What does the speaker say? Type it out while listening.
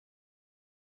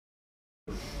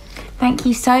Thank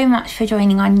you so much for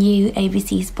joining our new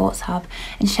ABC Sports Hub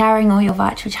and sharing all your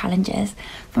virtual challenges.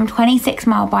 From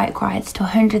 26-mile bike rides to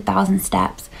 100,000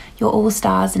 steps, you're all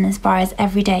stars and inspire us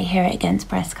every day here at Against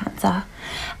Breast Cancer.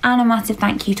 And a massive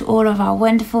thank you to all of our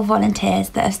wonderful volunteers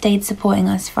that have stayed supporting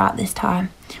us throughout this time.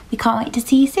 We can't wait to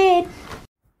see you soon.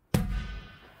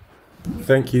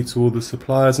 Thank you to all the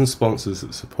suppliers and sponsors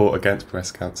that support Against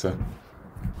Breast Cancer.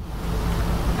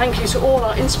 Thank you to all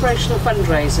our inspirational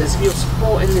fundraisers. Your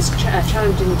support in this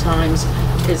challenging times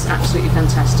is absolutely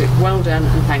fantastic. Well done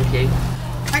and thank you.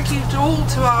 Thank you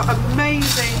to our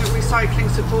amazing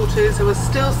recycling supporters who are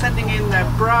still sending in their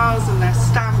bras and their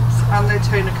stamps and their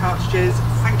toner cartridges.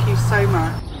 Thank you so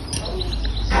much.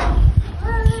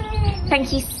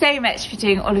 Thank you so much for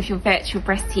doing all of your virtual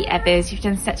breast heat Evers. You've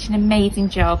done such an amazing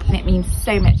job and it means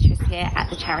so much to us here at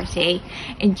the charity.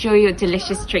 Enjoy your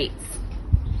delicious treats.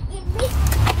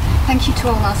 Thank you to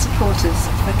all our supporters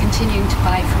for continuing to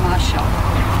buy from our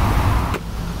shop.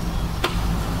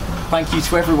 Thank you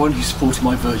to everyone who supported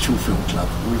my virtual film club.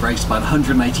 We raised about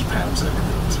 £180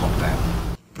 over this lockdown.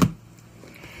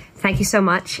 Thank you so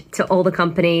much to all the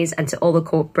companies and to all the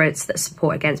corporates that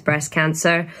support Against Breast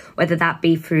Cancer, whether that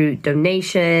be through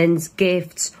donations,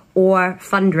 gifts, or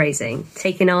fundraising,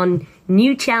 taking on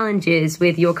new challenges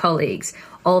with your colleagues.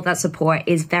 All of that support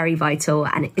is very vital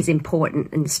and is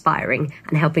important and inspiring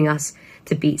and helping us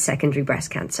to beat secondary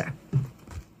breast cancer.